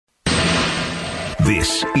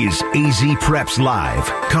This is AZ Preps Live,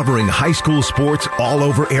 covering high school sports all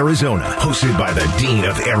over Arizona. Hosted by the Dean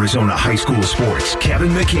of Arizona High School Sports, Kevin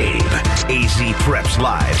McCabe. AZ Preps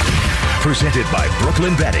Live. Presented by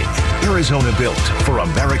Brooklyn Betting. Arizona built for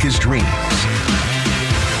America's dreams.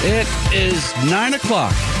 It is 9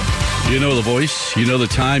 o'clock. You know the voice, you know the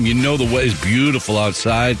time, you know the way is beautiful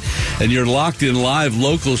outside, and you're locked in live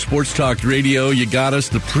local sports talk radio. You got us,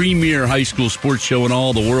 the premier high school sports show in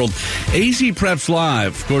all the world. AZ Preps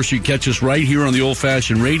Live. Of course, you catch us right here on the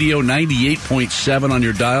old-fashioned radio, 98.7 on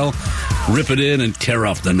your dial. Rip it in and tear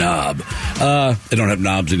off the knob. They don't have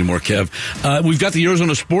knobs anymore, Kev. We've got the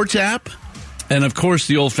Arizona Sports app, and, of course,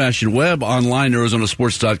 the old-fashioned web online,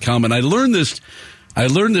 arizonasports.com. And I learned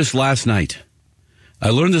this last night. I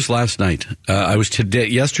was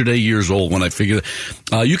yesterday years old when I figured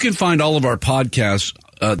you can find all of our podcasts,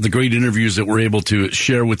 the great interviews that we're able to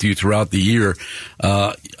share with you throughout the year.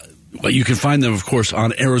 You can find them, of course,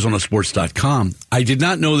 on arizonasports.com. I did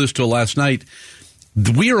not know this till last night.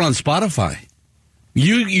 We are on Spotify.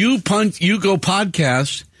 You go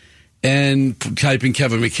podcast and type in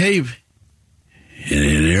Kevin McCabe, and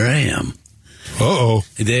here I am. Uh-oh.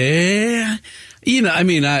 There. You know, I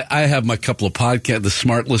mean, I have my couple of podcasts, the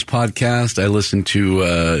Smart List podcast. I listen to,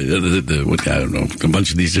 I don't know, a bunch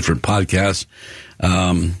of these different podcasts.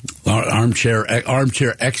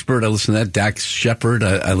 Armchair Expert. I listen to that. Dax Shepard.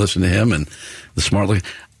 I listen to him and the Smart List.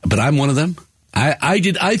 But I'm one of them.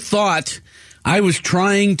 I thought I was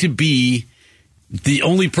trying to be the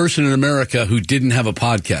only person in America who didn't have a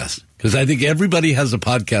podcast. Because I think everybody has a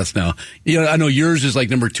podcast now. You know, I know yours is like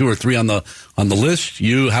number 2 or 3 on the list.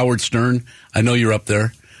 You, Howard Stern, I know you're up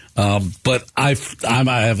there. But I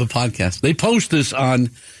have a podcast. They post this on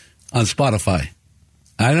Spotify.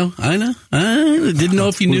 I know. Didn't know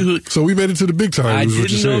if you knew who. So we made it to the big time. I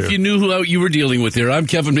didn't know if you knew who you were dealing with here. I'm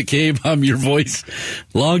Kevin McCabe. I'm your voice,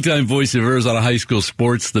 longtime voice of Arizona high school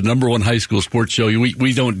sports, the number one high school sports show.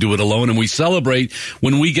 We don't do it alone, and we celebrate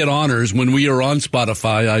when we get honors. When we are on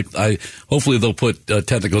Spotify, I hopefully they'll put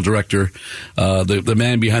technical director, the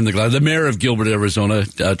man behind the glass, the mayor of Gilbert, Arizona,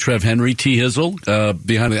 Trev Henry, T. Hizzle,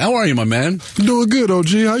 behind it. How are you, my man? Doing good, OG.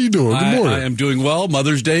 How you doing? Good morning. I am doing well.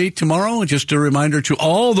 Mother's Day tomorrow. Just a reminder to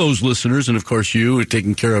all those listeners, and of course you, are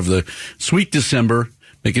taking care of the sweet December,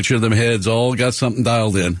 making sure them heads all got something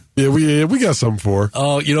dialed in. Yeah, we got something for her.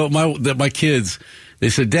 Oh, you know, my kids, they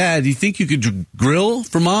said, Dad, do you think you could grill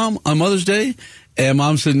for Mom on Mother's Day? And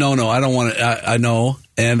Mom said, no, I don't want it. I know.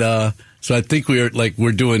 And so I think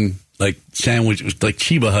we're doing like sandwiches, like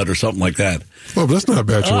Chiba Hut or something like that. Oh, that's not a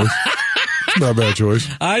bad choice. Not a bad choice.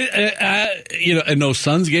 And no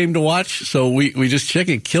Suns game to watch, so we just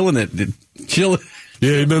killing it.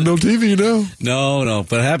 Yeah, no TV now. No.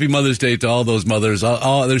 But happy Mother's Day to all those mothers.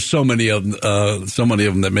 There's so many of them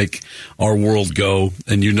that make our world go.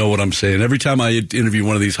 And you know what I'm saying. Every time I interview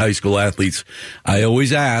one of these high school athletes, I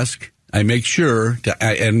always ask. I make sure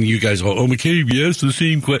and you guys go, oh, McCabe, yes, the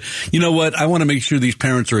same question. You know what? I want to make sure these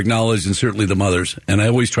parents are acknowledged, and certainly the mothers. And I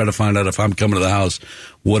always try to find out if I'm coming to the house,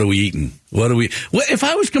 what are we eating? If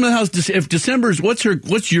I was coming to the house, if December's, what's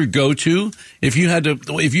your go-to? If you had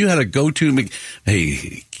a go-to,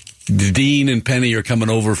 hey, Dean and Penny are coming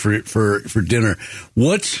over for dinner.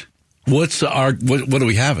 What are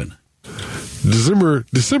we having? December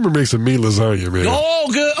makes a mean lasagna, man. Oh,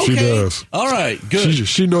 good. Okay. She does. All right, good.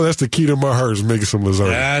 She know that's the key to my heart is making some lasagna.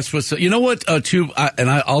 That's what's. You know what?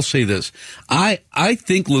 I'll say this. I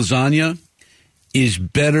think lasagna is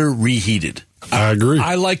better reheated. I agree.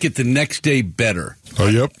 I like it the next day better. Oh,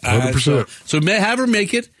 yep, 100%. So have her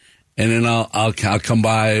make it. And then I'll come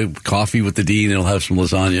by, coffee with the Dean, and he'll have some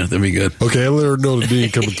lasagna. That'd be good. Okay, I'll let her know the Dean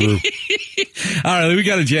coming through. All right, we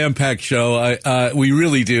got a jam-packed show. We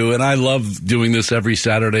really do, and I love doing this every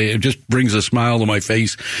Saturday. It just brings a smile to my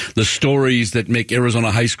face. The stories that make Arizona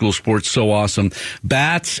high school sports so awesome.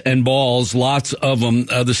 Bats and balls, lots of them.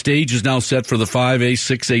 The stage is now set for the 5A,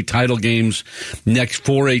 6A title games next,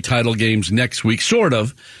 4A title games next week, sort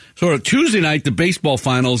of. Tuesday night, the baseball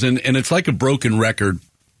finals, and it's like a broken record.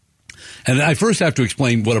 And I first have to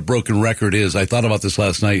explain what a broken record is. I thought about this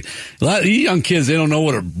last night. A lot of young kids, they don't know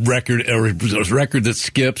what a record that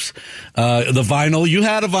skips. The vinyl. You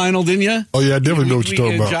had a vinyl, didn't you? Oh, yeah, I definitely know what you're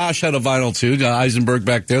talking about. Josh had a vinyl, too. Eisenberg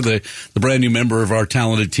back there, the brand new member of our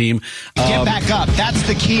talented team. Get back up. That's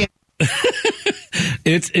the key.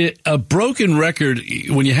 It's a broken record.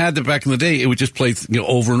 When you had that back in the day, it would just play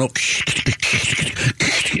over and over.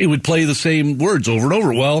 It would play the same words over and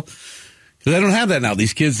over. Well, Because I don't have that now.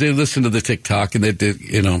 These kids, they listen to the TikTok and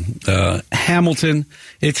Hamilton,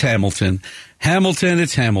 it's Hamilton. Hamilton,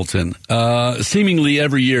 it's Hamilton. Seemingly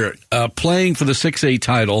every year, playing for the 6A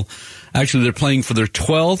title. Actually, they're playing for their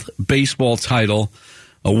 12th baseball title.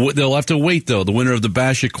 They'll have to wait, though. The winner of the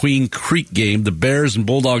Basha-Queen Creek game, the Bears and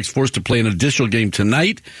Bulldogs forced to play an additional game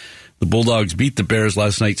tonight. The Bulldogs beat the Bears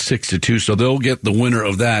last night 6-2, so they'll get the winner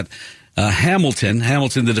of that. Hamilton,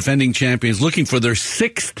 the defending champions, looking for their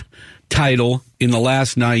 6th title in the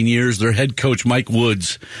last 9 years. Their head coach, Mike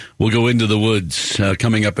Woods, will go into the woods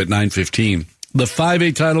coming up at 9:15. The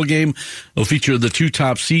 5A title game will feature the 2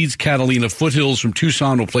 top seeds. Catalina Foothills from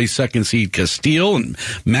Tucson will play 2nd seed Castile, and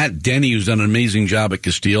Matt Denny, who's done an amazing job at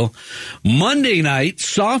Castile. Monday night,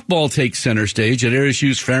 softball takes center stage at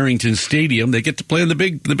ASU's Farrington Stadium. They get to play in the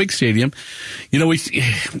big stadium. You know,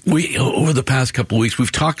 we over the past couple of weeks, we've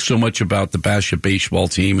talked so much about the Basha baseball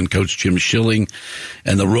team and Coach Jim Schilling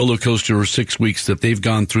and the roller coaster of 6 weeks that they've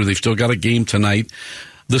gone through. They've still got a game tonight.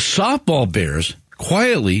 The softball Bears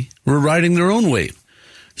quietly were riding their own wave.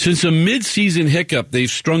 Since a mid-season hiccup, they've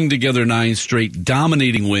strung together 9 straight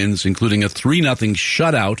dominating wins, including a 3-0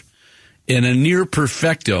 shutout and a near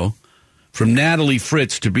perfecto from Natalie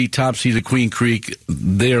Fritz to beat top seed Queen Creek.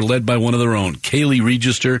 They are led by one of their own, Kailey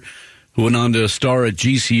Register, who went on to star at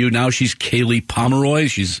GCU. Now she's Kailey Pomeroy.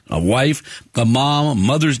 She's a wife, a mom,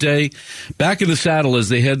 Mother's Day. Back in the saddle as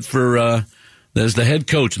they head for as the head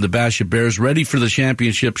coach of the Basha Bears, ready for the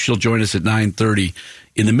championship. She'll join us at 9:30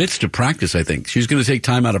 in the midst of practice, I think. She's going to take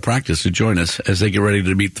time out of practice to join us as they get ready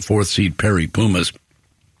to meet the 4th seed Perry Pumas.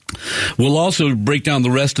 We'll also break down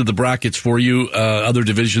the rest of the brackets for you, other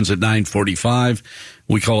divisions at 9:45.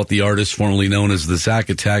 We call it the Artist, formerly known as the Zack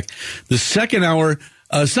Attack. The second hour,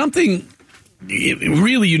 something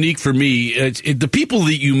really unique for me, it's the people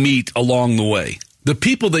that you meet along the way. The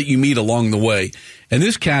people that you meet along the way. And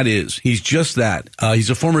this cat he's just that.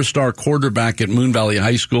 He's a former star quarterback at Moon Valley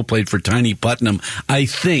High School, played for Tiny Putnam. I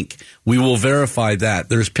think we will verify that.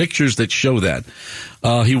 There's pictures that show that.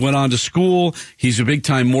 He went on to school. He's a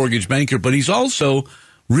big-time mortgage banker, but he's also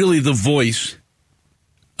really the voice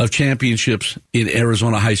of championships in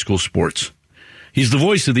Arizona high school sports. He's the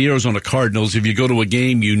voice of the Arizona Cardinals. If you go to a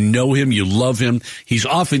game, you know him, you love him. He's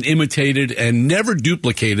often imitated and never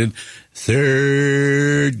duplicated.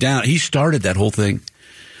 Third down. He started that whole thing.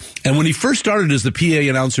 And when he first started as the PA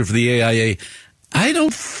announcer for the AIA, I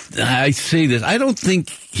don't think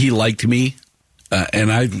he liked me.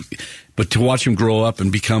 But to watch him grow up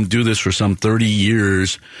and do this for some 30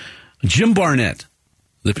 years, Jim Barnett,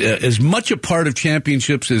 as much a part of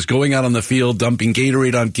championships as going out on the field, dumping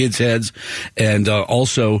Gatorade on kids' heads, and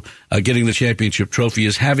also getting the championship trophy,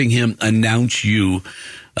 is having him announce you.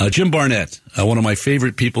 Jim Barnett, one of my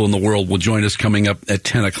favorite people in the world, will join us coming up at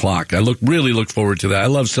 10 o'clock. I really look forward to that. I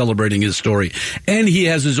love celebrating his story. And he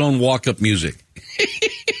has his own walk-up music.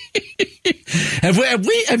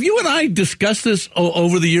 Have you and I discussed this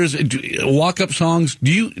over the years? Walk-up songs?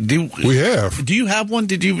 We have. Do you have one?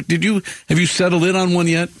 Have you settled in on one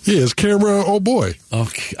yet? Yeah, it's Camera, oh boy.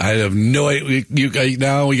 Okay, I have no idea.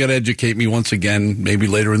 Now we got to educate me once again, maybe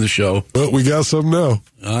later in the show. Well, we got something now.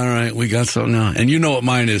 All right, we got something now. And you know what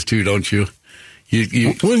mine is too, don't you? When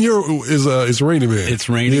it's Rainy Man. It's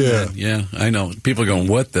Rainy Man. Yeah, I know. People are going,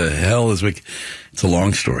 what the hell is It's a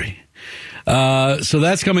long story. So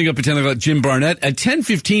that's coming up at 10 o'clock. Jim Barnett at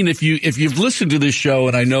 10:15. If you've listened to this show,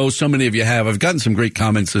 and I know so many of you have, I've gotten some great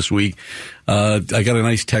comments this week. I got a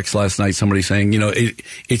nice text last night. Somebody saying,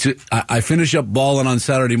 I finish up balling on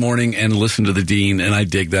Saturday morning and listen to the Dean, and I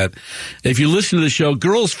dig that. If you listen to the show,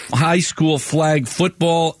 girls high school flag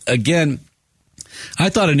football again. I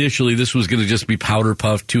thought initially this was going to just be powder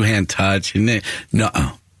puff, 2-hand touch, and no,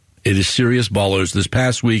 it is serious ballers. This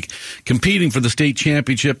past week, competing for the state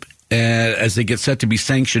championship. As they get set to be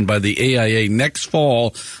sanctioned by the AIA next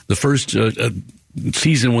fall, the first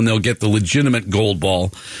season when they'll get the legitimate gold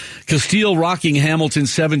ball. Castile rocking Hamilton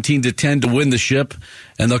 17-10 to win the ship,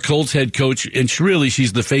 and the Colts head coach, and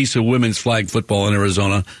she's the face of women's flag football in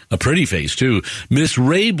Arizona, a pretty face too. Miss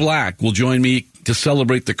Ray Black will join me to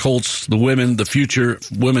celebrate the Colts, the women, the future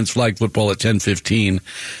women's flag football at 10:15.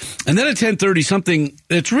 And then at 10:30, something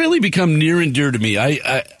that's really become near and dear to me.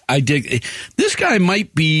 I dig. This guy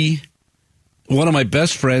might be one of my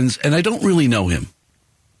best friends, and I don't really know him.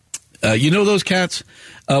 You know those cats?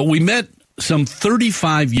 We met some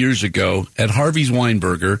 35 years ago at Harvey's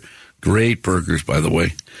Weinburger. Great burgers, by the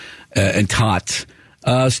way, and tots.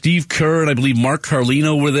 Steve Kerr and I believe Mark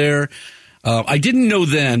Carlino were there. I didn't know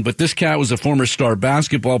then, but this cat was a former star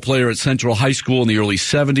basketball player at Central High School in the early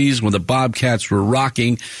 70s when the Bobcats were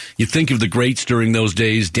rocking. You think of the greats during those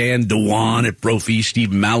days, Dan Dewan at Brophy, Steve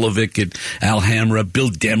Malovic at Alhambra, Bill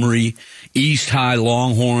Demery, East High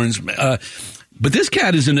Longhorns. But this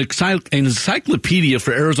cat is an encyclopedia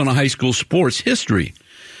for Arizona high school sports history.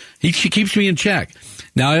 He keeps me in check.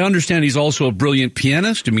 Now, I understand he's also a brilliant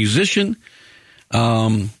pianist, a musician.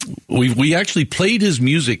 We actually played his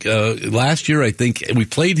music last year. I think we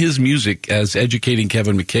played his music as Educating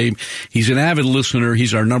Kevin McCabe. He's an avid listener.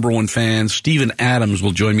 He's our number one fan. Steven Adams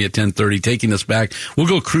will join me at 10:30, taking us back. We'll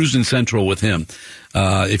go cruising Central with him.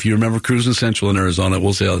 If you remember cruising Central in Arizona,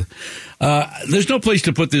 we'll say. There's no place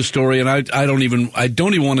to put this story, and I don't even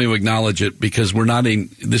want to acknowledge it because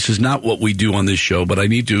this is not what we do on this show. But I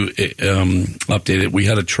need to update it. We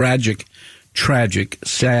had a tragic,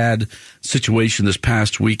 sad situation this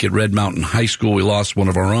past week at Red Mountain High School. We lost one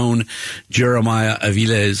of our own, Jeremiah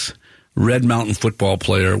Aviles, Red Mountain football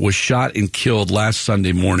player, was shot and killed last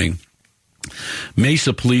Sunday morning.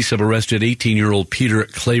 Mesa police have arrested 18-year-old Peter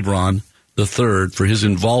Claybron III for his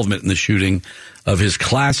involvement in the shooting of his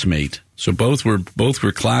classmate. So both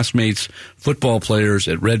were classmates, football players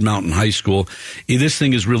at Red Mountain High School. This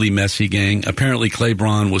thing is really messy, gang. Apparently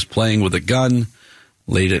Claybron was playing with a gun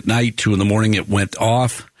late at night, 2 a.m, it went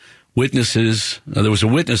off. Witnesses, there was a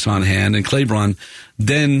witness on hand, and Claybron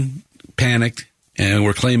then panicked and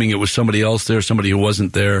were claiming it was somebody else there, somebody who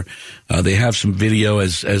wasn't there. They have some video,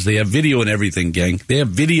 as they have video in everything, gang. They have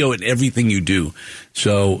video in everything you do.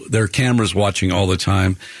 So there are cameras watching all the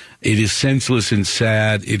time. It is senseless and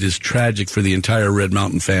sad. It is tragic for the entire Red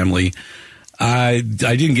Mountain family. I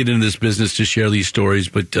didn't get into this business to share these stories,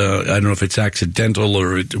 but I don't know if it's accidental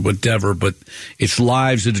or whatever, but it's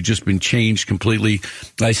lives that have just been changed completely.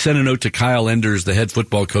 I sent a note to Kyle Enders, the head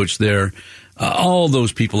football coach there. All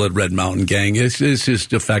those people at Red Mountain, gang, it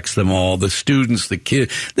just affects them all. The students, the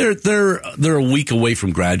kids, they're a week away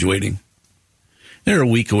from graduating. They're a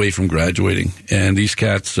week away from graduating, and these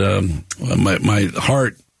cats, my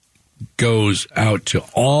heart goes out to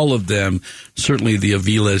all of them, certainly the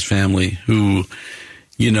Aviles family who,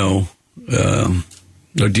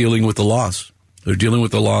 are dealing with the loss. They're dealing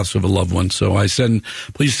with the loss of a loved one. So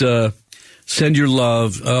please send your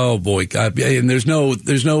love. Oh boy, God. And there's no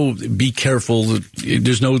be careful.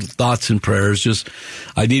 There's no thoughts and prayers. Just,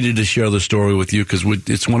 I needed to share the story with you because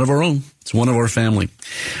it's one of our own. It's one of our family.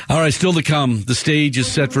 All right, still to come. The stage is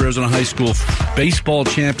set for Arizona High School baseball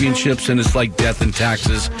championships, and it's like death and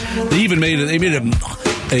taxes. They even made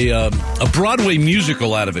a Broadway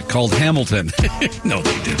musical out of it called Hamilton. No,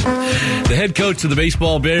 they didn't. The head coach of the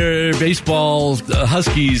baseball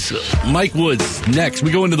Huskies, Mike Woods, next.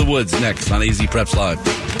 We go into the woods next on AZ Preps Live.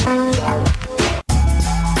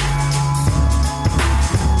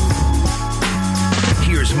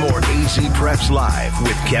 Here's more AZ Preps Live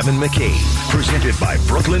with Kevin McCabe, presented by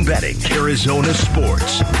Brooklyn Betting, Arizona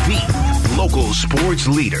Sports, the local sports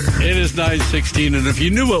leader. It is 9:16, and if you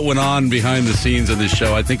knew what went on behind the scenes of this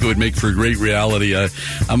show, I think it would make for a great reality. I'm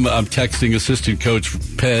texting assistant coach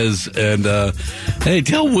Pez, and hey,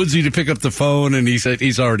 tell Woodsy to pick up the phone, and he said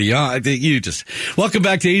he's already on. I think welcome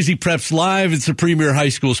back to AZ Preps Live. It's the premier high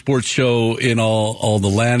school sports show in all the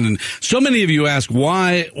land, and so many of you ask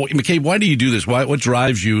why, McCabe, why do you do this? What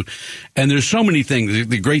drives you? And there's so many things.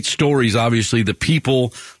 The great stories, obviously, the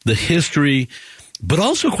people, the history. But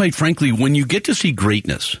also, quite frankly, when you get to see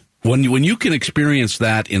greatness, when you can experience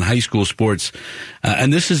that in high school sports,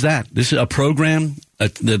 and this is a program,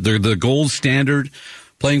 the gold standard,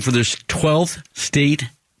 playing for this 12th state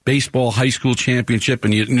baseball high school championship,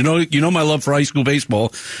 and you know my love for high school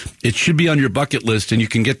baseball. It should be on your bucket list, and you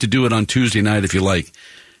can get to do it on Tuesday night if you like.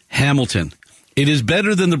 Hamilton. It is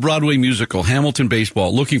better than the Broadway musical, Hamilton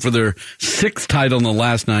Baseball, looking for their 6th title in the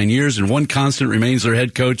last 9 years, and one constant remains their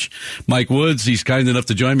head coach, Mike Woods. He's kind enough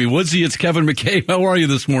to join me. Woodsy, it's Kevin McCabe. How are you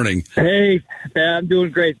this morning? Hey, I'm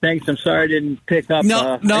doing great. Thanks. I'm sorry I didn't pick up.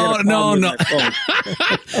 No.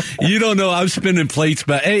 You don't know. I'm spinning plates.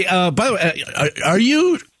 But hey, by the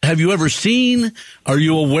way, have you ever seen, are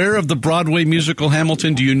you aware of the Broadway musical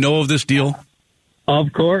Hamilton? Do you know of this deal?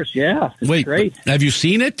 Of course, yeah. It's great. Have you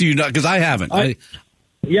seen it? Do you know? Because I haven't.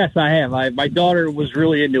 Yes, I have. My daughter was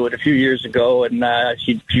really into it a few years ago, and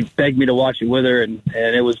she begged me to watch it with her, and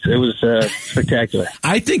it was spectacular.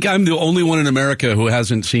 I think I'm the only one in America who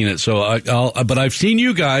hasn't seen it. So, but I've seen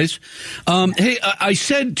you guys. Hey, I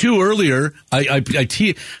said too earlier. I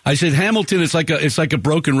said Hamilton. It's like a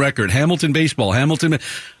broken record. Hamilton baseball. Hamilton.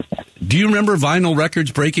 Do you remember vinyl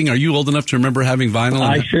records breaking? Are you old enough to remember having vinyl?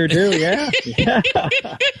 I sure do. Yeah.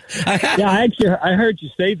 I heard you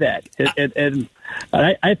say that, and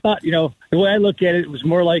I thought, the way I look at it, it was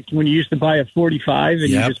more like when you used to buy a 45 and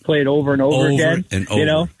you just play it over and over again. And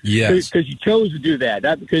over. Yes. Because you chose to do that,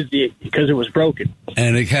 not because it was broken.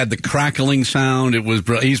 And it had the crackling sound.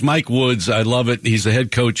 He's Mike Woods. I love it. He's the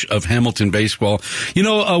head coach of Hamilton baseball.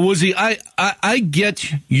 Woodsy, I get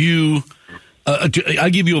you. I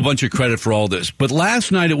give you a bunch of credit for all this, but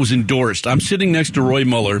last night it was endorsed. I'm sitting next to Roy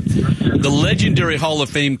Muller, the legendary Hall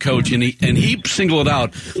of Fame coach, and he singled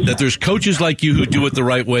out that there's coaches like you who do it the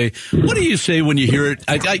right way. What do you say when you hear it?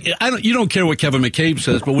 You don't care what Kevin McCabe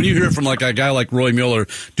says, but when you hear it from like a guy like Roy Muller,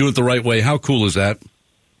 do it the right way, how cool is that?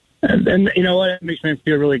 And you know what? It makes me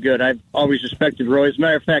feel really good. I've always respected Roy. As a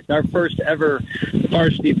matter of fact, our first ever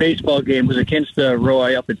varsity baseball game was against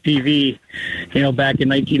Roy up at PV, back in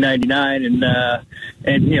 1999,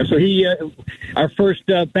 and so he, our first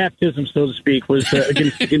baptism, so to speak, was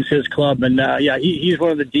against his club, and he's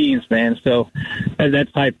one of the deans, man. So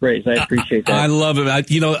that's high praise. I appreciate that. I love him. I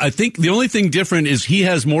think the only thing different is he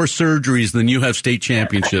has more surgeries than you have state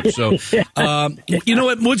championships. So, you know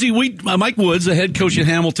what, Woodsy? Mike Woods, the head coach at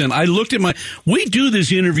Hamilton. I looked at we do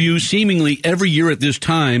this interview seemingly every year at this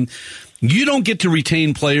time. You don't get to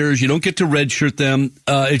retain players. You don't get to redshirt them.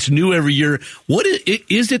 It's new every year. What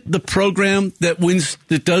is it the program that wins,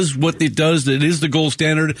 that does what it does, that is the gold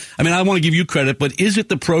standard? I mean, I want to give you credit, but is it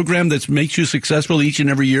the program that makes you successful each and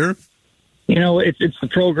every year? It's the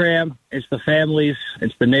program. It's the families.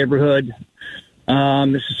 It's the neighborhood.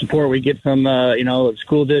 This is support we get from, the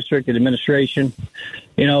school district and administration.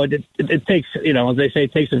 It takes, as they say,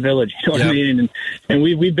 it takes a village. You know what I mean? And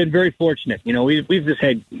we've been very fortunate. We've just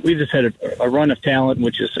had a run of talent,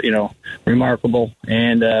 which is, remarkable.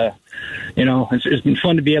 And, it's been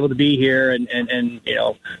fun to be able to be here and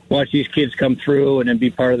watch these kids come through and be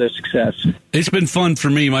part of their success. It's been fun for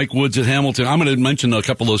me, Mike Woods at Hamilton. I'm going to mention a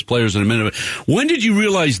couple of those players in a minute. When did you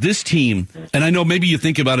realize this team, and I know maybe you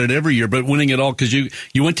think about it every year, but winning it all, because you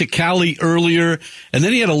went to Cali earlier, and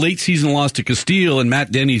then you had a late season loss to Castile, and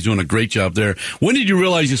Matt Denny's doing a great job there. When did you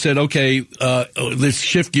realize you said, okay, let's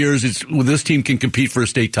shift gears, this team can compete for a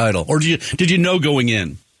state title? Or did you know going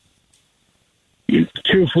in?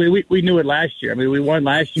 Truthfully, we knew it last year. I mean, we won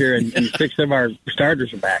last year, and 6 of our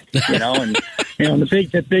starters are back. And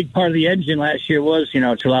the big part of the engine last year was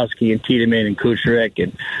Chalowski and Tiedemann and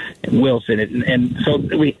Kucherik and Wilson, and so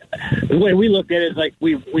the way we looked at it is like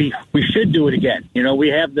we should do it again. We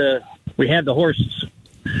have the horses.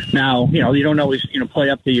 Now you don't always play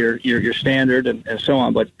up to your standard and so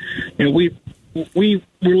on, but we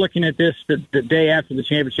were looking at this the day after the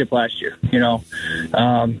championship last year,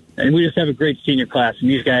 and we just have a great senior class, and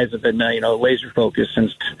these guys have been, laser focused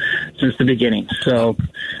since the beginning. So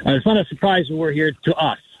it's not a surprise when we're here to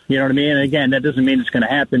us. You know what I mean? And again, that doesn't mean it's going to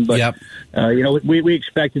happen, but we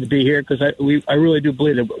expected to be here because I really do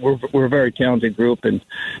believe that we're a very talented group, and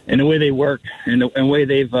the way they work and the way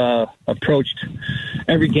they've approached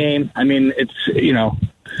every game. I mean,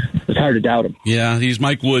 it's hard to doubt him. Yeah, he's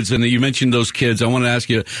Mike Woods, and you mentioned those kids. I want to ask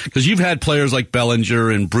you, because you've had players like Bellinger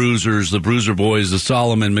and Bruisers, the Bruiser boys, the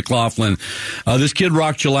Solomon, McLaughlin. This kid,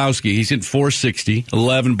 Rock Chalowski, he's hit 460,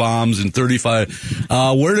 11 bombs, and 35.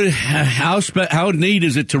 How neat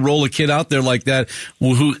is it to roll a kid out there like that?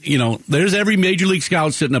 Who there's every major league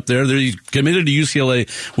scout sitting up there. He's committed to UCLA.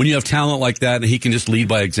 When you have talent like that, and he can just lead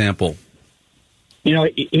by example.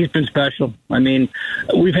 He's been special. I mean,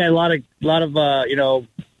 we've had a lot of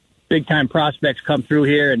big time prospects come through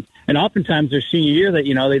here, and oftentimes their senior year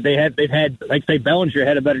that they've had like say Bellinger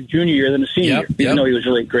had a better junior year than a senior year, even though he was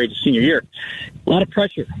really great his senior year. A lot of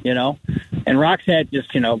pressure, and Rock's had just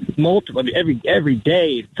multiple every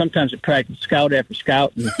day, sometimes at practice, scout after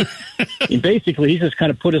scout, and basically he's just kind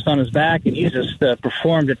of put us on his back, and he's just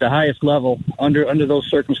performed at the highest level under those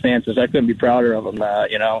circumstances. I couldn't be prouder of him.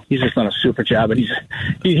 He's just done a super job, and he's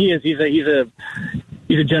a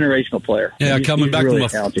generational player. Yeah, coming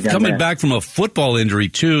back from a football injury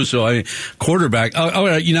too. So quarterback.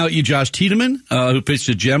 You Josh Tiedemann, who pitched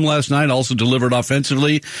a gem last night, also delivered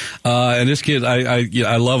offensively. And this kid,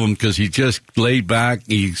 I love him because he just laid back.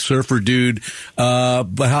 He's surfer dude.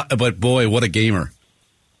 But boy, what a gamer.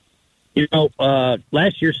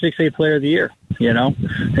 Last year, 6A player of the year.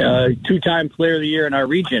 2-time player of the year in our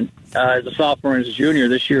region as a sophomore and as a junior.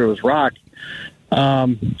 This year it was Rock.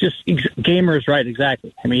 Just gamer is right,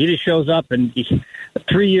 exactly. I mean, he just shows up, and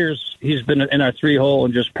 3 years he's been in our 3-hole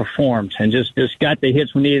and just performed and just got the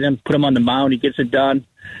hits we needed him, put him on the mound, he gets it done.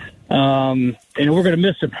 And we're going to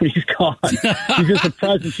miss him when he's gone. He's just a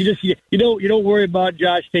presence. You don't worry about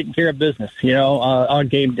Josh taking care of business, on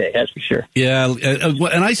game day, that's for sure. Yeah,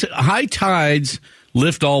 and I said high tides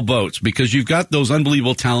lift all boats because you've got those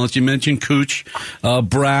unbelievable talents. You mentioned Cooch,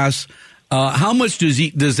 Brass. How much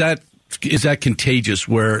does that is that contagious,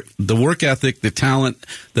 where the work ethic, the talent,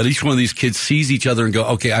 that each one of these kids sees each other and go,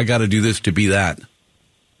 okay, I got to do this to be that.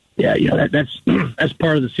 Yeah, that's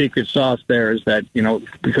part of the secret sauce there, is that,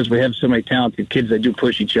 because we have so many talented kids that do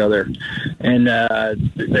push each other, and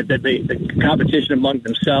the competition among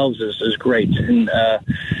themselves is great.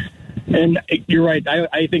 And you're right.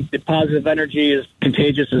 I think the positive energy is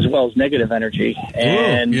contagious as well as negative energy.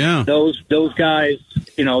 And those guys,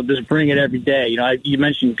 just bring it every day. You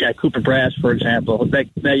mentioned Cooper Brass, for example.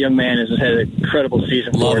 That young man has had an incredible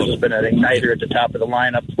season for us. He's been an igniter at the top of the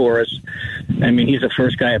lineup for us. I mean, he's the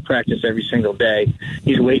first guy at practice every single day.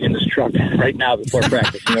 He's waiting in his truck right now before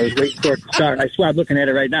practice. He's waiting for it to start. I swear I'm looking at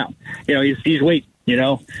it right now. He's waiting,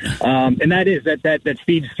 and that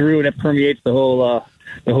feeds through and it permeates the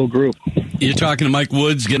whole group. You're talking to Mike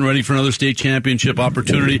Woods, getting ready for another state championship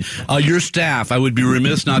opportunity. Your staff, I would be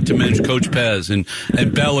remiss not to mention Coach Pez and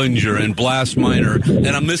Bellinger and Blast Minor, and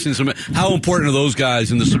I'm missing some. How important are those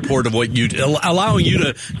guys in the support of what you do, allowing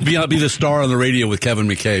you to be the star on the radio with Kevin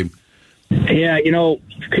McCabe? Yeah,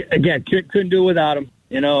 again, couldn't do it without him.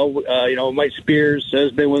 Mike Spears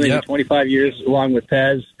has been with me for 25 years, along with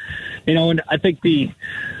Pez. And I think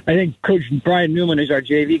Coach Brian Newman is our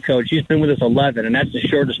JV coach. He's been with us 11, and that's the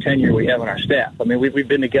shortest tenure we have on our staff. I mean, we've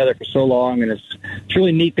been together for so long, and it's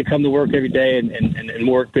really neat to come to work every day and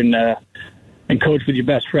work and coach with your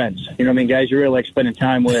best friends. Guys you really like spending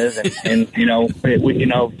time with, and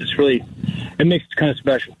it's really, it makes it kind of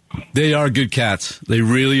special. They are good cats. They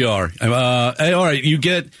really are. Hey, all right, you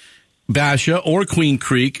get Basha or Queen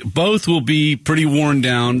Creek. Both will be pretty worn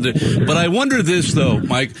down. But I wonder this, though,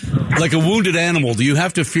 Mike, like a wounded animal, do you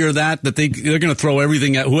have to fear that they're going to throw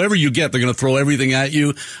everything at whoever you get? They're going to throw everything at you.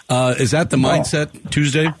 Is that the mindset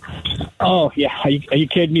Tuesday? Oh, yeah. Are you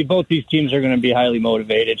kidding me? Both these teams are going to be highly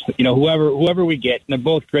motivated. Whoever we get, and they're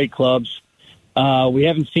both great clubs. We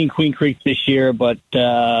haven't seen Queen Creek this year, but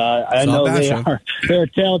I know they're a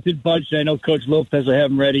talented bunch. I know Coach Lopez will have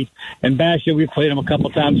them ready. And Basha, we've played them a couple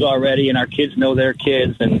times already, and our kids know their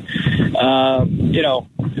kids. And,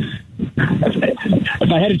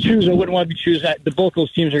 if I had to choose, I wouldn't want to choose that. Both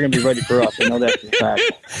those teams are going to be ready for us. I know that's a fact.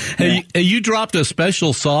 Hey, you dropped a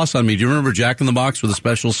special sauce on me. Do you remember Jack in the Box with a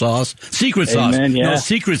special sauce? Secret sauce. Man, yeah. No,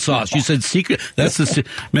 secret sauce. You said secret. That's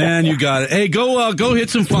man, you got it. Hey, go hit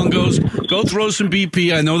some fungos. Go throw some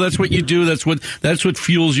BP. I know that's what you do. That's what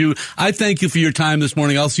fuels you. I thank you for your time this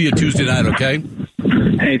morning. I'll see you Tuesday night, okay?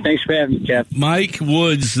 Hey, thanks for having me, Jeff. Mike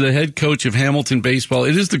Woods, the head coach of Hamilton baseball.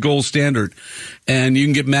 It is the gold standard. And you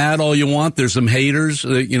can get mad all you want. There's some haters,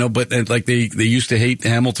 but like they used to hate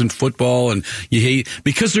Hamilton football, and you hate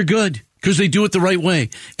because they're good, because they do it the right way.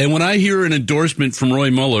 And when I hear an endorsement from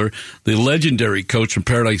Roy Muller, the legendary coach from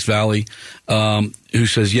Paradise Valley, who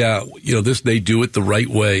says, they do it the right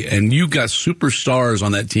way. And you got superstars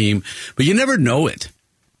on that team, but you never know it.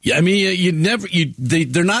 Yeah, I mean,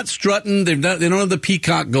 they're not strutting. They don't have the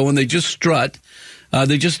peacock going. They just strut.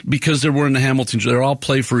 They just, because they're wearing the Hamilton, they're all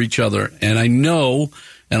play for each other. And I know,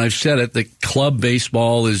 and I've said it, that club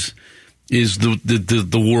baseball is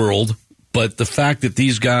the world. But the fact that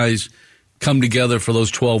these guys come together for those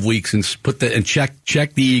 12 weeks and check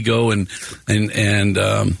the ego and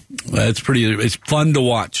it's fun to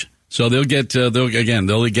watch. So they'll get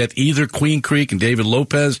either Queen Creek and David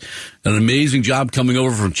Lopez, an amazing job coming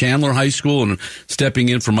over from Chandler High School and stepping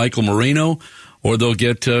in for Michael Moreno, or they'll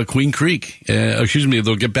get Queen Creek.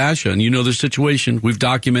 They'll get Basha. And you know the situation. We've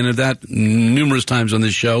documented that numerous times on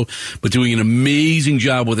this show, but doing an amazing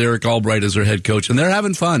job with Eric Albright as their head coach. And they're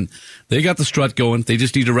having fun. They got the strut going. They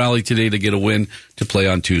just need a rally today to get a win to play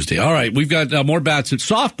on Tuesday. All right, we've got more bats at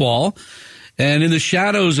softball. And in the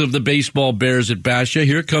shadows of the baseball bears at Basha,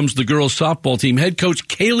 here comes the girls' softball team, head coach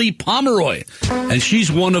Kailey Pomeroy. And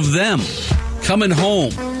she's one of them, coming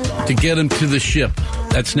home to get them to the ship.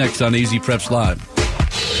 That's next on AZ Preps Live.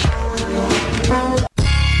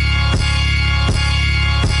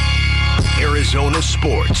 Arizona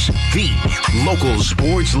Sports, the local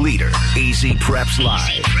sports leader. AZ Preps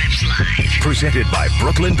Live. Presented by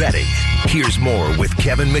Brooklyn Betting. Here's more with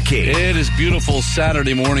Kevin McCabe. It is beautiful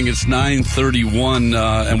Saturday morning. It's 9:31,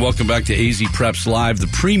 and welcome back to AZ Preps Live, the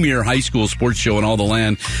premier high school sports show in all the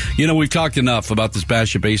land. We've talked enough about this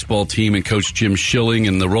Basha baseball team and Coach Jim Schilling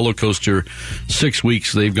and the roller coaster 6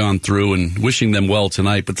 weeks they've gone through, and wishing them well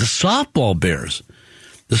tonight. But the softball bears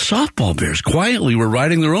quietly were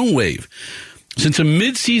riding their own wave. Since a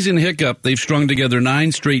midseason hiccup, they've strung together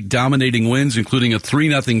 9 straight dominating wins, including a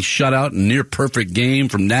 3-0 shutout and near-perfect game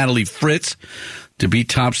from Natalie Fritz to beat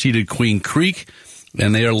top-seeded Queen Creek,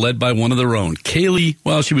 and they are led by one of their own. Kailey,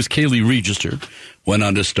 she was Kailey Register, went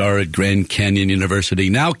on to star at Grand Canyon University.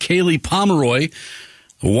 Now Kailey Pomeroy,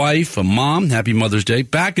 a wife, a mom. Happy Mother's Day.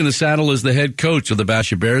 Back in the saddle as the head coach of the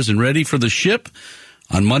Basha Bears and ready for the ship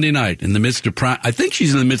on Monday night in the midst of I think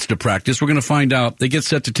she's in the midst of practice. We're going to find out. They get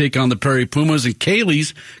set to take on the Prairie Pumas, and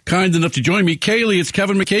Kailey's kind enough to join me. Kailey, it's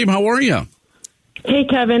Kevin McCabe. How are you? Hey,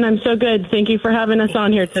 Kevin. I'm so good. Thank you for having us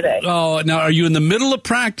on here today. Oh, now, are you in the middle of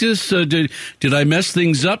practice? Did I mess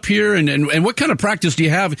things up here? And what kind of practice do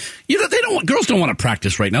you have? Girls don't want to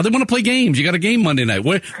practice right now. They want to play games. You got a game Monday night.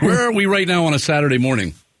 Where are we right now on a Saturday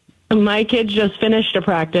morning? My kids just finished a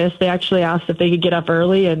practice. They actually asked if they could get up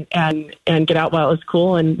early and get out while it was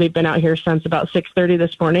cool, and they've been out here since about 6:30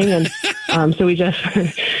 this morning. And so we just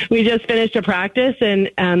finished a practice,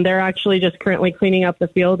 and they're actually just currently cleaning up the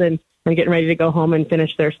field and getting ready to go home and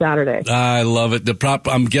finish their Saturday. I love it.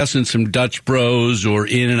 I'm guessing some Dutch Bros or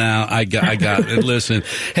In and Out. I got it. Listen,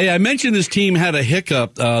 hey, I mentioned this team had a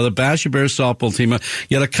hiccup. The Basha Bears softball team.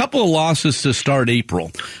 You had a couple of losses to start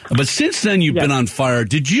April, but since then you've been on fire.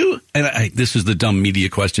 Did you? And this is the dumb media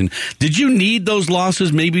question. Did you need those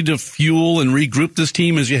losses maybe to fuel and regroup this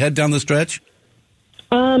team as you head down the stretch?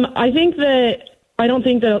 I don't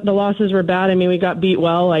think that the losses were bad. I mean, we got beat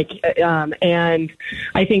well, and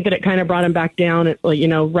I think that it kind of brought them back down,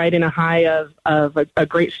 right in a high of a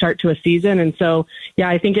great start to a season. And so, yeah,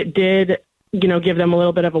 I think it did, give them a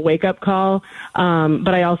little bit of a wake up call.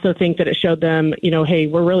 But I also think that it showed them, hey,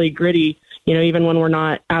 we're really gritty, even when we're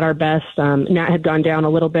not at our best. Nat had gone down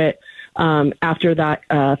a little bit after that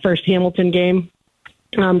first Hamilton game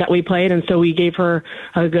that we played, and so we gave her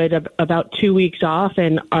a good about 2 weeks off,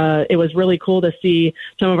 and it was really cool to see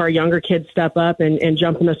some of our younger kids step up and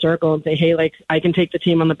jump in the circle and say, hey, I can take the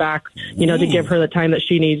team on the back, to give her the time that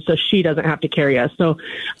she needs so she doesn't have to carry us. So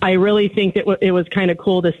I really think that it was kind of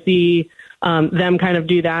cool to see them kind of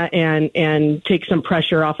do that and take some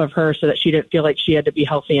pressure off of her so that she didn't feel like she had to be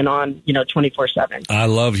healthy and on, 24/7. I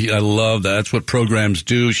love that. That's what programs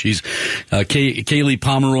do. She's Kailey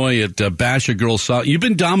Pomeroy at Basha Girls Softball. You've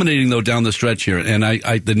been dominating though down the stretch here, and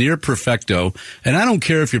I the near perfecto. And I don't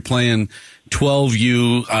care if you're playing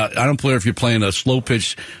 12U. I don't care if you're playing a slow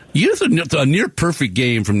pitch. You have a near perfect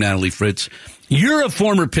game from Natalie Fritz. You're a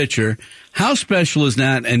former pitcher. How special is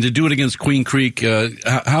that? And to do it against Queen Creek,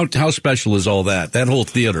 how special is all that whole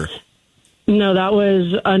theater? No, that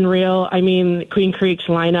was unreal. I mean, Queen Creek's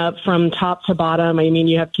lineup from top to bottom. I mean,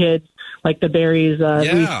 you have kids like the Berries,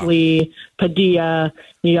 Reese Lee, Padilla.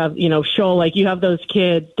 You have, Scholl. You have those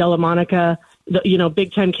kids, Della Monica.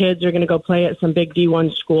 Big time kids are going to go play at some big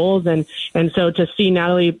D1 schools. And so to see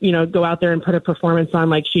Natalie, go out there and put a performance on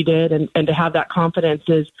like she did and to have that confidence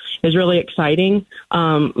is really exciting.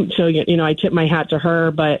 So, I tip my hat to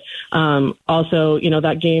her, but also,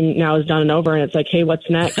 that game now is done and over and it's like, hey, what's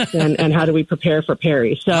next? And how do we prepare for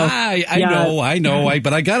Perry? So I know,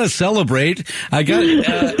 but I got to celebrate. I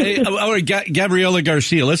got Gabriela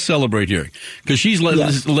Garcia. Let's celebrate here because she's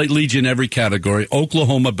leads in every category.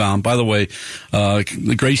 Oklahoma bound, by the way.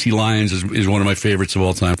 The Gracie Lyons is one of my favorites of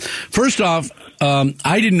all time. First off,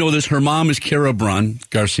 I didn't know this. Her mom is Kara Brunn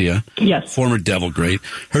Garcia, yes, former Devil great.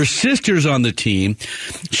 Her sister's on the team.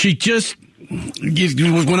 She just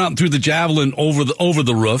went out and threw the javelin over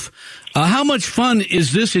the roof. How much fun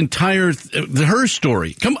is this entire her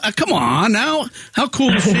story? Come on now. How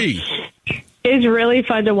cool is she? It's really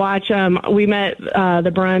fun to watch. We met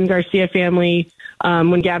the Brunn Garcia family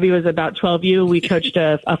when Gabby was about 12U. We coached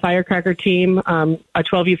a firecracker team, a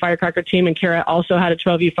 12U firecracker team, and Kara also had a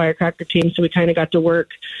 12U firecracker team. So we kind of got to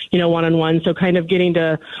work, one-on-one. So kind of getting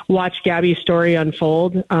to watch Gabby's story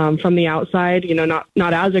unfold from the outside,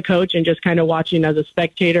 not as a coach and just kind of watching as a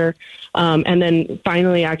spectator. And then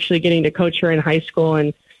finally actually getting to coach her in high school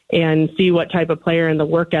and see what type of player and the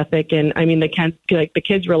work ethic. And I mean, the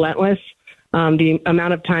kid's relentless. The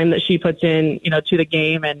amount of time that she puts in, to the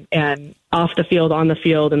game and off the field, on the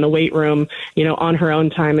field, in the weight room, on her own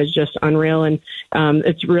time is just unreal. And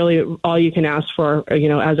it's really all you can ask for,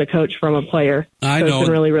 as a coach from a player. I know. It's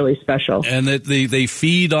been really, really special. And that they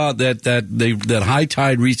feed on that high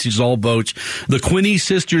tide reaches all boats. The Quinney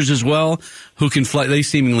sisters as well, who can fly. They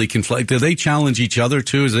seemingly can fly. Do they challenge each other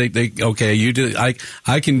too? Is they okay? You do. I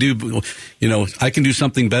can do. I can do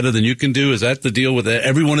something better than you can do. Is that the deal with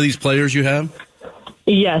every one of these players you have?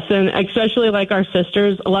 Yes, and especially like our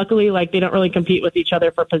sisters. Luckily, they don't really compete with each other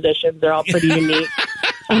for positions. They're all pretty unique.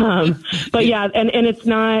 But yeah, and it's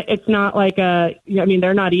not like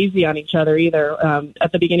they're not easy on each other either.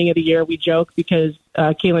 At the beginning of the year, we joke because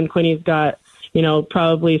Kaylin Quinney's got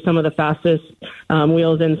probably some of the fastest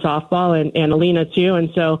wheels in softball, and Alina too. And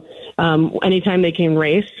so anytime they can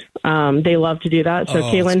race, they love to do that. So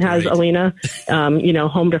Kaylin has Alina,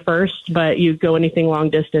 home to first, but you go anything long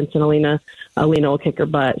distance, and Alina Lena will kick her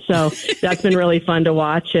butt. So that's been really fun to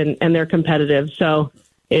watch, and they're competitive. So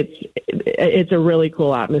it's a really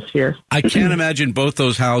cool atmosphere. I can't imagine both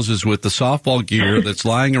those houses with the softball gear that's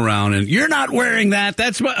lying around, and you're not wearing that.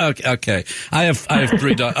 That's what. Okay. I have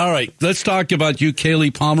 3 daughters. All right, let's talk about you,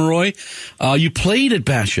 Kailey Pomeroy. You played at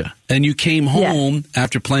Basha, and you came home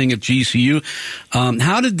after playing at GCU.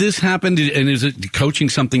 How did this happen? And is it coaching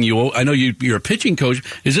something I know you're a pitching coach.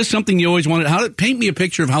 Is this something you always wanted? Paint me a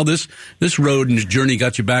picture of how this road and journey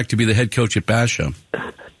got you back to be the head coach at Basha.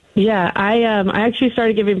 Yeah, I actually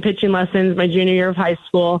started giving pitching lessons my junior year of high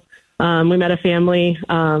school. We met a family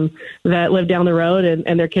that lived down the road,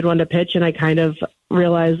 and their kid wanted to pitch, and I kind of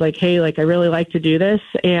realized, like, hey, like, I really like to do this.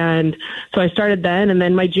 And so I started then, and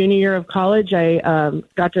then my junior year of college, I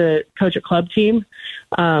got to coach a club team.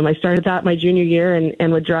 I started that my junior year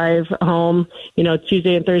and would drive home,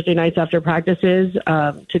 Tuesday and Thursday nights after practices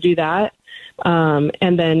to do that.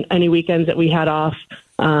 And then any weekends that we had off,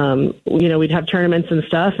 we'd have tournaments and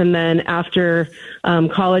stuff. And then after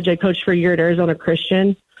college, I coached for a year at Arizona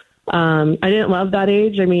Christian. I didn't love that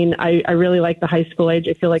age. I mean, I really like the high school age.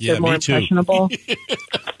 I feel like they're more impressionable.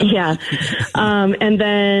 Yeah. And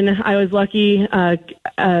then I was lucky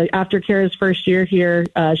after Kara's first year here,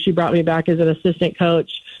 she brought me back as an assistant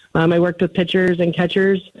coach. I worked with pitchers and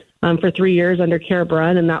catchers for 3 years under Kara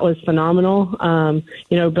Brunn, and that was phenomenal.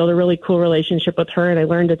 Built a really cool relationship with her, and I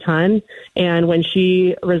learned a ton. And when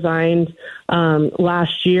she resigned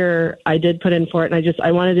last year, I did put in for it, and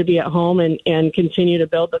I wanted to be at home and continue to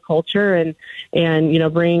build the culture and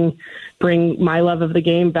bring my love of the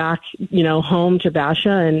game back, home to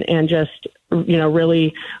Basha and just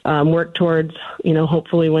really work towards,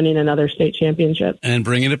 hopefully winning another state championship. And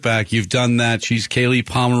bringing it back. You've done that. She's Kailey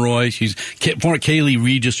Pomeroy. She's former Kailey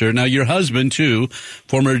Register. Now, your husband, too,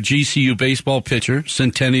 former GCU baseball pitcher,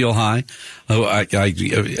 Centennial High.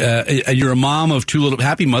 You're a mom of 2 little...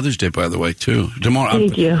 Happy Mother's Day, by the way, too. Tomorrow.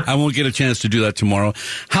 Thank you. I won't get a chance to do that tomorrow.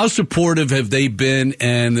 How supportive have they been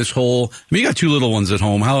and this whole... you got 2 little ones at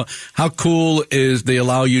home. How cool is they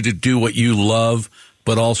allow you to do what you love,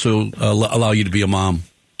 but also allow you to be a mom?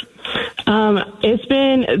 It's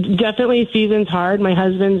been definitely season's hard. My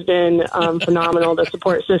husband's been phenomenal. The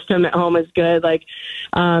support system at home is good. Like,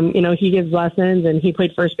 he gives lessons and he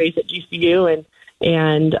played first base at GCU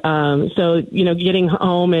and so, getting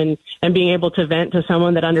home and being able to vent to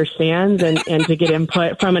someone that understands and to get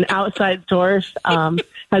input from an outside source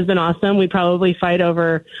has been awesome. We probably fight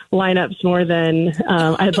over lineups more than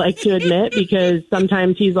I'd like to admit, because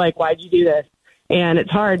sometimes he's like, why'd you do this? And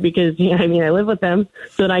it's hard because, I live with them,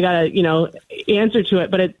 so then I got to, answer to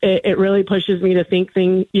it. But it really pushes me to think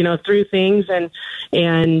through things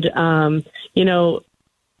and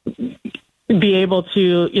be able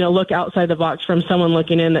to, look outside the box from someone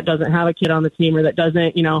looking in that doesn't have a kid on the team or that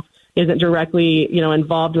doesn't, isn't directly,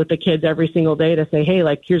 involved with the kids every single day to say, hey,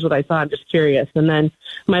 like, here's what I saw. I'm just curious. And then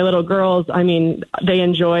my little girls, they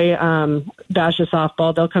enjoy Basha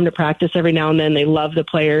softball. They'll come to practice every now and then. They love the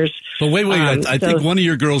players. But wait. I think one of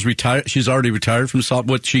your girls retired. She's already retired from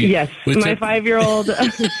softball. Yes. My 5-year-old,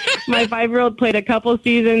 my 5-year-old played a couple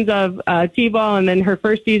seasons of T-ball and then her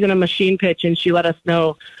first season of machine pitch. And she let us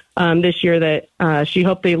know this year that she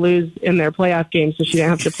hoped they lose in their playoff game so she didn't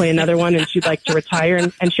have to play another one, and she'd like to retire,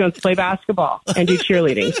 and she wants to play basketball and do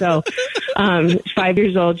cheerleading. So 5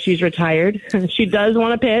 years old, she's retired. She does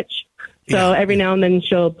want to pitch, so every now and then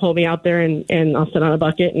she'll pull me out there and I'll sit on a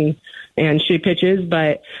bucket and she pitches.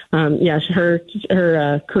 But her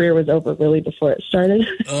career was over really before it started.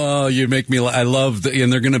 Oh, you make me! I love,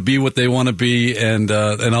 and they're going to be what they want to be, and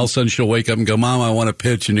all of a sudden she'll wake up and go, "Mom, I want to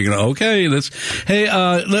pitch," and you're going to, okay, you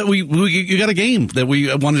got a game that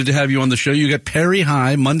we wanted to have you on the show. You got Perry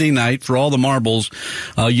High Monday night for all the marbles.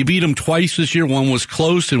 You beat them twice this year. One was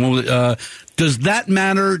close, and one was. Does that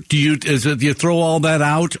matter? Do you throw all that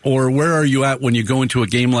out, or where are you at when you go into a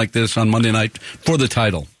game like this on Monday night for the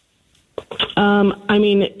title?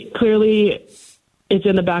 Clearly it's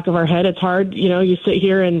in the back of our head. It's hard, you sit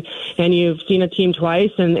here and you've seen a team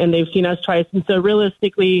twice and they've seen us twice. And so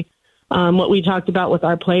realistically, what we talked about with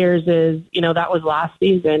our players is, that was last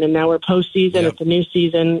season and now we're postseason. Yep. It's a new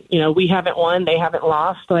season. We haven't won. They haven't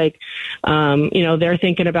lost. Like, they're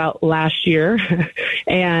thinking about last year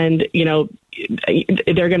and,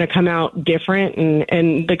 they're going to come out different.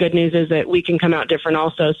 And the good news is that we can come out different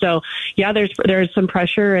also. So yeah, there's some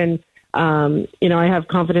pressure and, I have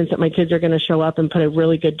confidence that my kids are going to show up and put a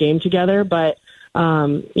really good game together. But,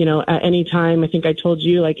 at any time, I think I told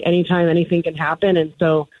you, like anytime anything can happen. And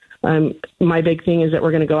so, my big thing is that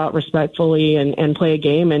we're going to go out respectfully and play a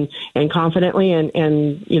game and confidently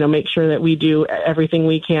and make sure that we do everything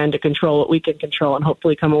we can to control what we can control and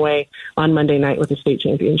hopefully come away on Monday night with a state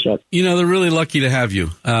championship. They're really lucky to have you.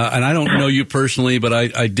 And I don't know you personally, but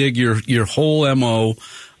I dig your whole MO.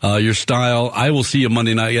 Your style. I will see you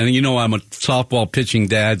Monday night. And I'm a softball pitching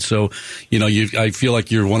dad, so, I feel like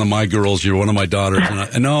you're one of my girls. You're one of my daughters.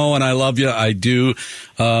 And I love you. I do.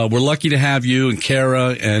 We're lucky to have you and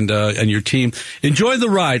Kara and your team. Enjoy the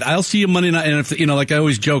ride. I'll see you Monday night. And if, like I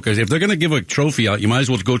always joke, if they're going to give a trophy out, you might as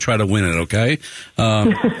well go try to win it. Okay.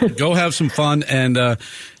 Go have some fun and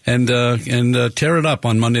tear it up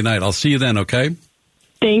on Monday night. I'll see you then. Okay.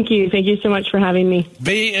 Thank you. Thank you so much for having me.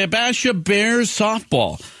 Basha Bears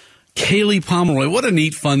softball. Kailey Pomeroy. What a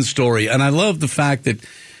neat, fun story. And I love the fact that,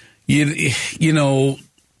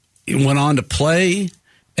 went on to play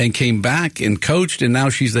and came back and coached, and now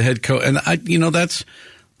she's the head coach. And,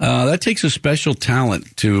 that takes a special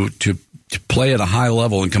talent to play at a high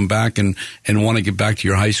level and come back and want to get back to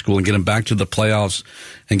your high school and get them back to the playoffs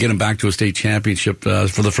and get them back to a state championship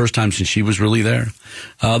for the first time since she was really there.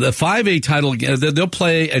 The 5A title, they'll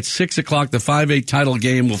play at 6 o'clock. The 5A title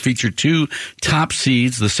game will feature two top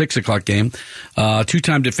seeds, the 6 o'clock game.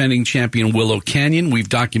 Two-time defending champion Willow Canyon. We've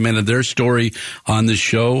documented their story on this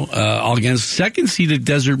show against second-seeded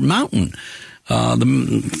Desert Mountain.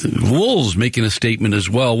 The Wolves making a statement as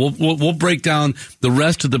well. We'll break down the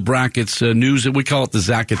rest of the brackets news. We call it the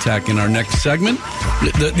Zack Attack in our next segment.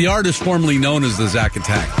 The artist formerly known as the Zack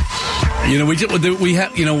Attack. We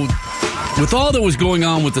have with all that was going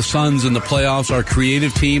on with the Suns and the playoffs, our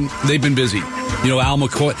creative team, they've been busy. Al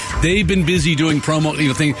McCoy, they've been busy doing promo,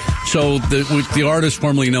 thing. So the artist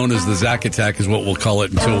formerly known as the Zack Attack is what we'll call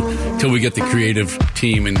it until we get the creative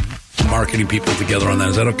team and marketing people together on that.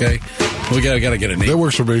 Is that okay? We gotta get a name. That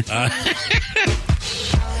works for me.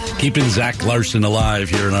 Keeping Zach Larson alive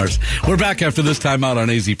here in ours. We're back after this time out on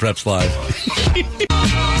AZ Preps Live.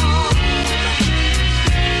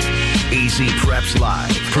 AZ Preps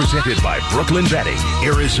Live, presented by Brooklyn Betting,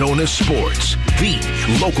 Arizona Sports, the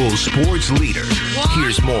local sports leader.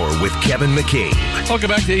 Here's more with Kevin McCabe. Welcome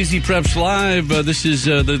back to AZ Preps Live. This is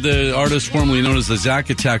the artist formerly known as the Zack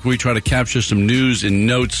Attack. We try to capture some news and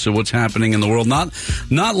notes of what's happening in the world. Not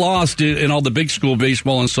lost in all the big school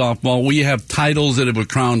baseball and softball. We have titles that were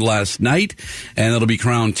crowned last night, and it'll be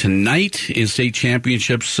crowned tonight in state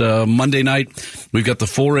championships. Monday night, we've got the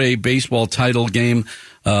 4A baseball title game.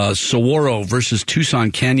 Saguaro versus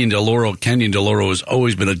Tucson Canyon Del Oro. Canyon Del Oro has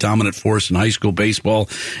always been a dominant force in high school baseball.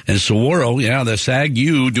 And Saguaro, the SAG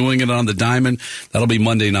U doing it on the diamond. That'll be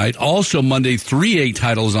Monday night. Also Monday, 3A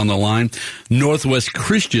titles on the line. Northwest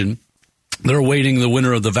Christian. They're awaiting the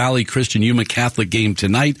winner of the Valley Christian Yuma Catholic game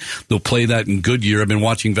tonight. They'll play that in Goodyear. I've been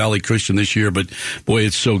watching Valley Christian this year, but boy,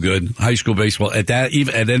 it's so good. High school baseball at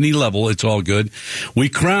any level, it's all good. We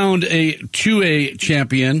crowned a 2A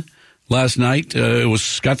champion last night. It was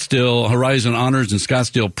Scottsdale Horizon Honors and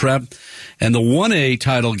Scottsdale Prep. And the 1A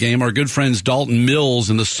title game, our good friends Dalton Mills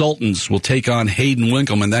and the Sultans will take on Hayden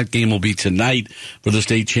Winkleman. That game will be tonight for the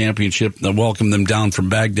state championship. They'll welcome them down from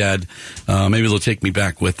Baghdad. Maybe they'll take me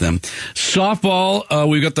back with them. Softball,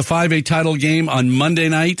 we've got the 5A title game on Monday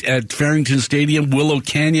night at Farrington Stadium. Willow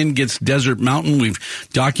Canyon gets Desert Mountain. We've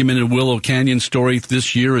documented Willow Canyon's story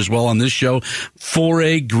this year as well on this show.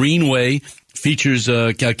 4A Greenway features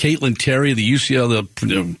Caitlin Terry,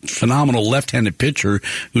 the phenomenal left-handed pitcher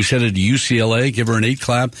who's headed to UCLA. Give her an 8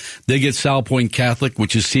 clap. They get Sal Point Catholic,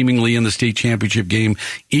 which is seemingly in the state championship game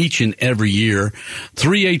each and every year.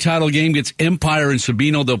 3A title game gets Empire and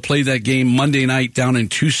Sabino. They'll play that game Monday night down in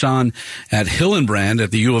Tucson at Hillenbrand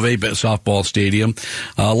at the U of A softball stadium.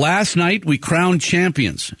 Last night, we crowned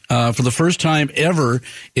champions for the first time ever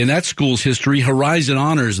in that school's history. Horizon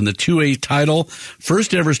Honors in the 2A title.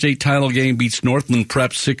 First ever state title game beats Northland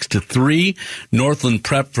Prep 6-3. Northland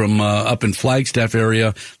Prep from up in Flagstaff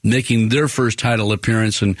area making their first title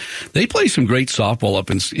appearance, and they play some great softball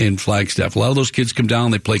up in Flagstaff. A lot of those kids come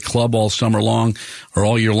down, they play club all summer long or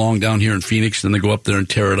all year long down here in Phoenix, then they go up there and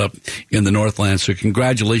tear it up in the Northland. So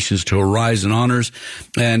congratulations to Horizon Honors.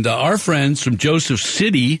 And our friends from Joseph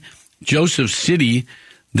City,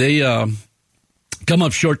 they come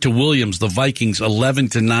up short to Williams, the Vikings,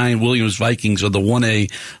 11-9. Williams Vikings are the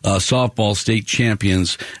 1A softball state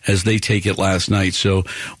champions as they take it last night. So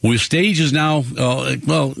stage is now,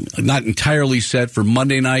 not entirely set for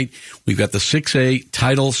Monday night. We've got the 6A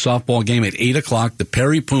title softball game at 8 o'clock. The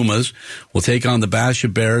Perry Pumas will take on the Basha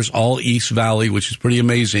Bears, all East Valley, which is pretty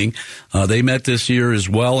amazing. They met this year as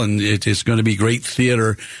well, and it's going to be great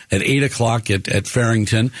theater at 8 o'clock at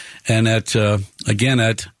Farrington, and at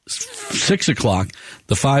 6 o'clock,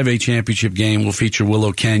 the 5A championship game will feature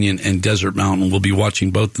Willow Canyon and Desert Mountain. We'll be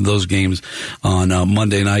watching both of those games on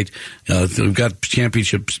Monday night. We've got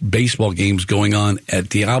championship baseball games going on at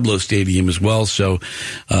Diablo Stadium as well. So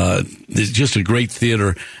it's just a great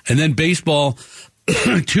theater. And then baseball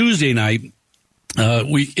Tuesday night.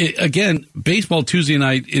 Baseball Tuesday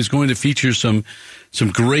night is going to feature some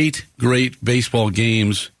great baseball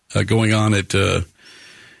games going on at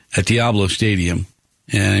Diablo Stadium,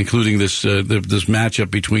 and including this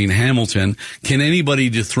matchup between Hamilton. Can anybody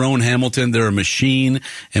dethrone Hamilton? They're a machine,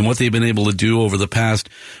 and what they've been able to do over the past,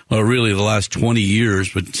 really the last 20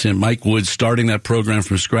 years. But Mike Woods starting that program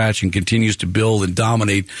from scratch and continues to build and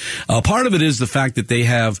dominate. Part of it is the fact that they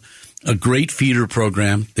have a great feeder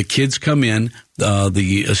program. The kids come in.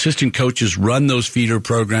 The assistant coaches run those feeder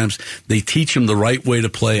programs. They teach them the right way to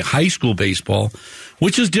play high school baseball,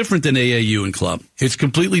 which is different than AAU and club. It's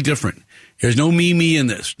completely different. There's no me in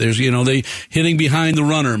this. There's, they hitting behind the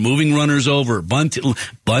runner, moving runners over,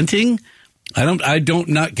 bunting. Can't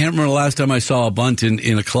remember the last time I saw a bunt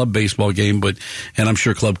in a club baseball game, and I'm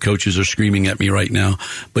sure club coaches are screaming at me right now,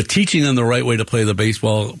 but teaching them the right way to play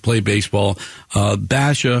baseball.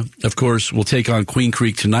 Basha, of course, will take on Queen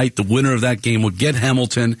Creek tonight. The winner of that game will get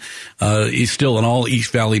Hamilton. He's still an all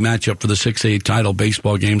East Valley matchup for the 6A title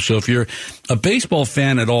baseball game. So if you're a baseball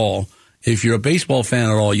fan at all,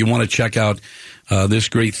 you want to check out this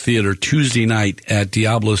great theater Tuesday night at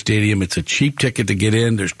Diablo Stadium. It's a cheap ticket to get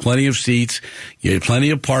in. There's plenty of seats. You have plenty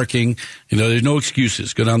of parking. There's no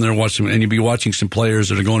excuses. Go down there and watch them, and you'll be watching some players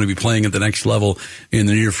that are going to be playing at the next level in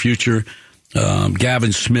the near future.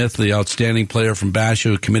 Gavin Smith, the outstanding player from Basha,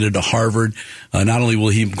 who committed to Harvard. Not only will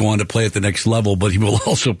he go on to play at the next level, but he will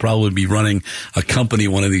also probably be running a company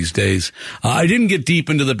one of these days. I didn't get deep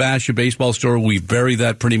into the Basha baseball story. We've buried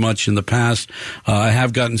that pretty much in the past. I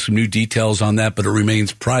have gotten some new details on that, but it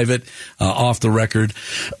remains private, off the record.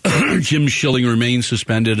 Jim Schilling remains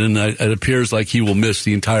suspended, and it appears like he will miss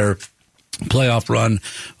the entire playoff run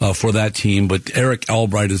for that team. But Eric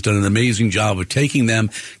Albright has done an amazing job of taking them,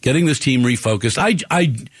 getting this team refocused.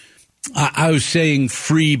 I was saying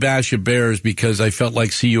free Basha Bears because I felt like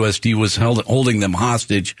CUSD was holding them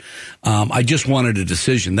hostage. I just wanted a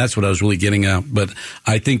decision. That's what I was really getting at. But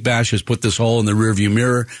I think Basha has put this all in the rearview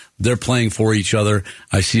mirror. They're playing for each other.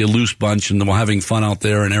 I see a loose bunch, and they're having fun out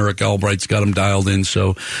there, and Eric Albright's got them dialed in.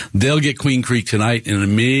 So they'll get Queen Creek tonight. An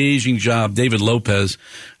amazing job David Lopez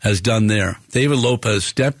has done there. David Lopez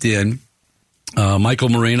stepped in. Michael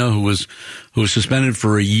Moreno, who was suspended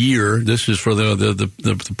for a year. This is for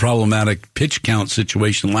the problematic pitch count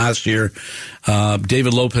situation last year.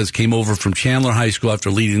 David Lopez came over from Chandler High School after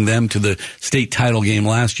leading them to the state title game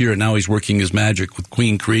last year, and now he's working his magic with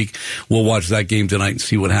Queen Creek. We'll watch that game tonight and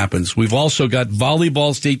see what happens. We've also got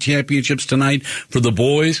volleyball state championships tonight for the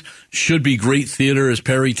boys. Should be great theater as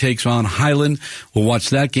Perry takes on Highland. We'll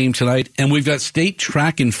watch that game tonight. And we've got state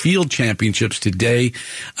track and field championships today.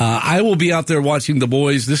 I will be out there watching the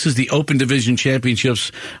boys. This is the Open Division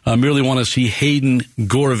Championships. I merely want to see Hayden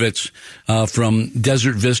Gorovitz from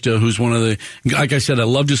Desert Vista, who's one of the, like I said, I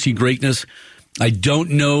love to see greatness. I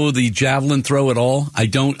don't know the javelin throw at all. I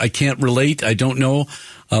can't relate. I don't know.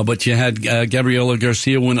 But you had Gabriela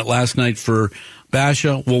Garcia win it last night for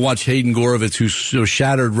Basha. We'll watch Hayden Gorovitz, who's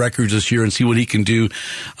shattered records this year, and see what he can do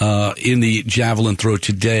in the javelin throw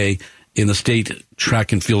today in the state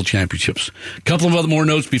track and field championships. A couple of other more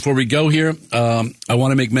notes before we go here. I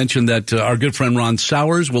want to make mention that our good friend Ron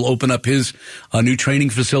Sowers will open up his new training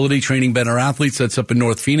facility, Training Better Athletes. That's up in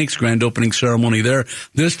North Phoenix. Grand opening ceremony there.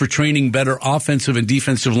 This for training better offensive and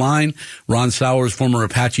defensive line. Ron Sowers, former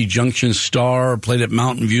Apache Junction star, played at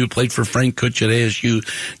Mountain View, played for Frank Kutch at ASU,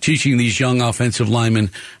 teaching these young offensive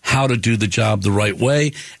linemen how to do the job the right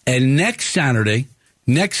way. And next Saturday,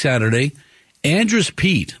 Andrus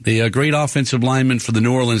Pete, the great offensive lineman for the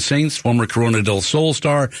New Orleans Saints, former Corona del Sol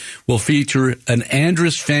star, will feature an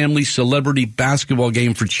Andrus family celebrity basketball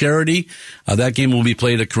game for charity. That game will be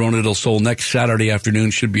played at Corona del Sol next Saturday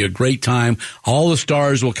afternoon. Should be a great time. All the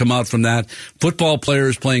stars will come out from that. Football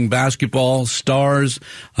players playing basketball, stars.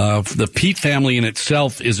 The Pete family in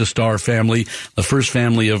itself is a star family, the first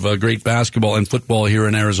family of great basketball and football here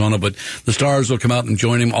in Arizona. But the stars will come out and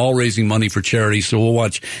join him, all raising money for charity. So we'll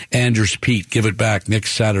watch Andrus Pete give it back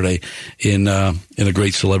next Saturday in a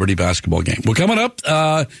great celebrity basketball game. We're coming up,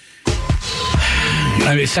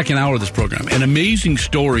 second hour of this program, and amazing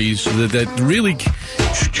stories that really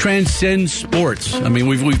transcend sports. I mean,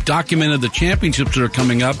 we've documented the championships that are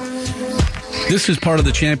coming up. This is part of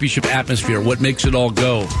the championship atmosphere, what makes it all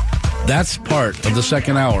go. That's part of the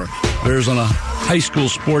second hour. Arizona High School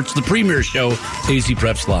Sports, the premier show, AZ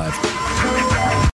Preps Live.